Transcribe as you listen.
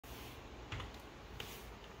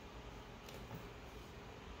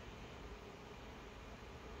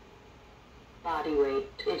Body weight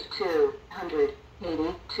is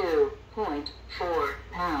 282.4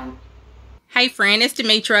 pounds. Hey friend, it's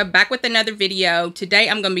Demetra back with another video. Today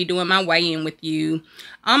I'm going to be doing my weigh-in with you.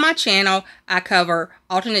 On my channel, I cover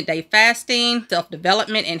alternate day fasting,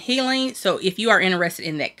 self-development, and healing. So if you are interested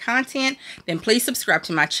in that content, then please subscribe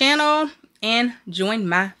to my channel and join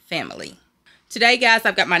my family. Today, guys,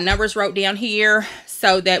 I've got my numbers wrote down here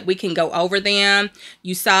so that we can go over them.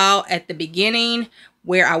 You saw at the beginning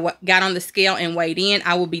where I got on the scale and weighed in.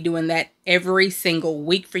 I will be doing that every single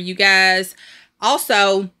week for you guys.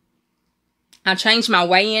 Also, I changed my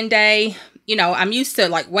weigh-in day. You know, I'm used to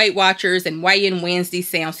like Weight Watchers and weigh-in Wednesday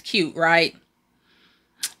sounds cute, right?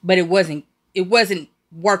 But it wasn't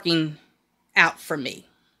working out for me.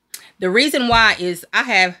 The reason why is I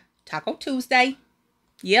have Taco Tuesday.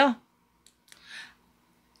 Yeah.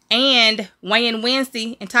 And weigh-in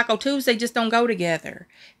Wednesday and Taco Tuesday just don't go together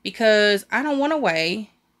because I don't want to weigh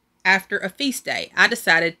after a feast day. I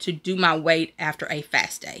decided to do my weight after a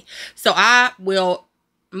fast day. So I will,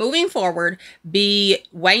 moving forward, be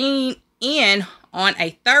weighing in on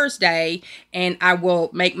a Thursday, and I will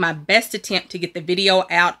make my best attempt to get the video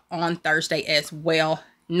out on Thursday as well,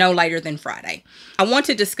 no later than Friday. I want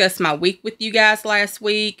to discuss my week with you guys last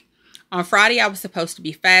week. On Friday, I was supposed to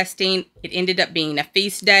be fasting. It ended up being a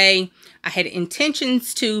feast day. I had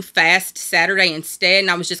intentions to fast Saturday instead,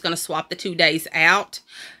 and I was just going to swap the 2 days out.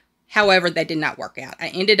 However, that did not work out. I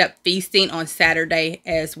ended up feasting on Saturday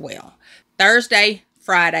as well. Thursday,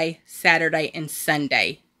 Friday, Saturday, and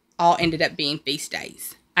Sunday all ended up being feast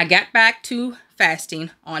days. I got back to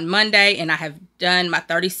fasting on Monday, and I have done my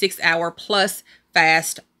 36-hour plus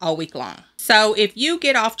fast all week long. So if you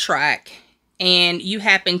get off track and you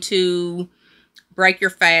happen to break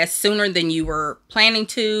your fast sooner than you were planning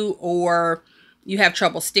to, or you have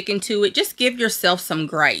trouble sticking to it, just give yourself some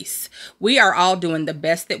grace. We are all doing the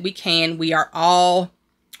best that we can. We are all,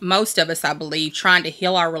 most of us, I believe, trying to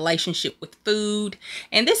heal our relationship with food.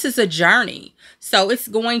 And this is a journey. So it's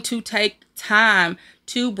going to take time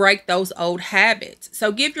to break those old habits.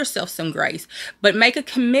 So give yourself some grace, but make a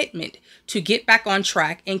commitment to get back on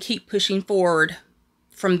track and keep pushing forward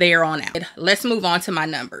from there on out. Let's move on to my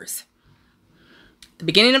numbers. At the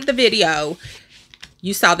beginning of the video,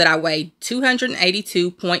 you saw that I weighed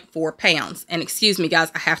 282.4 pounds. And excuse me,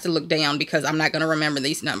 guys, I have to look down because I'm not going to remember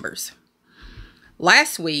these numbers.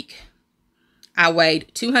 Last week, I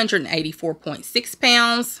weighed 284.6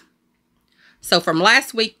 pounds. So from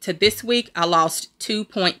last week to this week, I lost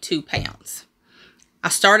 2.2 pounds. I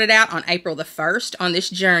started out on April the 1st on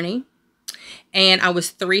this journey, and I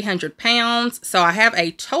was 300 pounds. So I have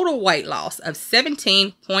a total weight loss of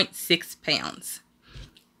 17.6 pounds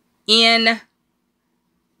in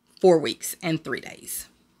 4 weeks and 3 days.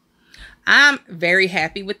 I'm very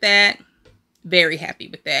happy with that. Very happy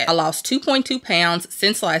with that. I lost 2.2 pounds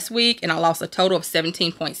since last week, and I lost a total of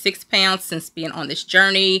 17.6 pounds since being on this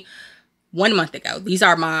journey 1 month ago. These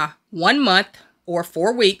are my 1 month or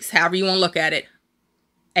 4 weeks, however you want to look at it,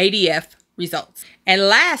 ADF results. And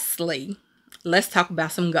lastly, let's talk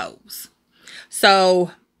about some goals.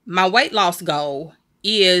 So my weight loss goal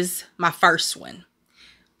is my first one,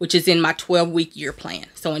 which is in my 12-week year plan.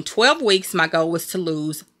 So in 12 weeks, my goal was to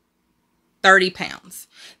lose 30 pounds.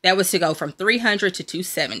 That was to go from 300 to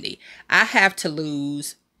 270. I have to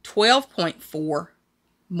lose 12.4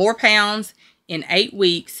 more pounds in 8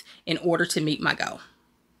 weeks in order to meet my goal.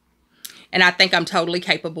 And I think I'm totally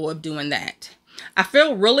capable of doing that. I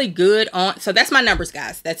feel really good on, so that's my numbers,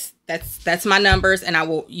 guys. That's my numbers, and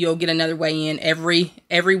you'll get another weigh in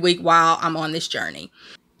every week while I'm on this journey.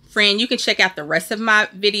 Friend, you can check out the rest of my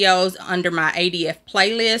videos under my ADF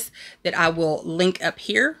playlist that I will link up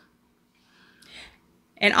here.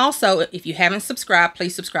 And also, if you haven't subscribed,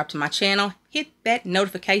 please subscribe to my channel. Hit that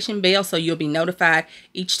notification bell so you'll be notified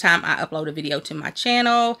each time I upload a video to my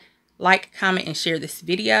channel. Like, comment, and share this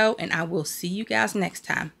video, and I will see you guys next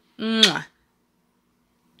time. Mwah.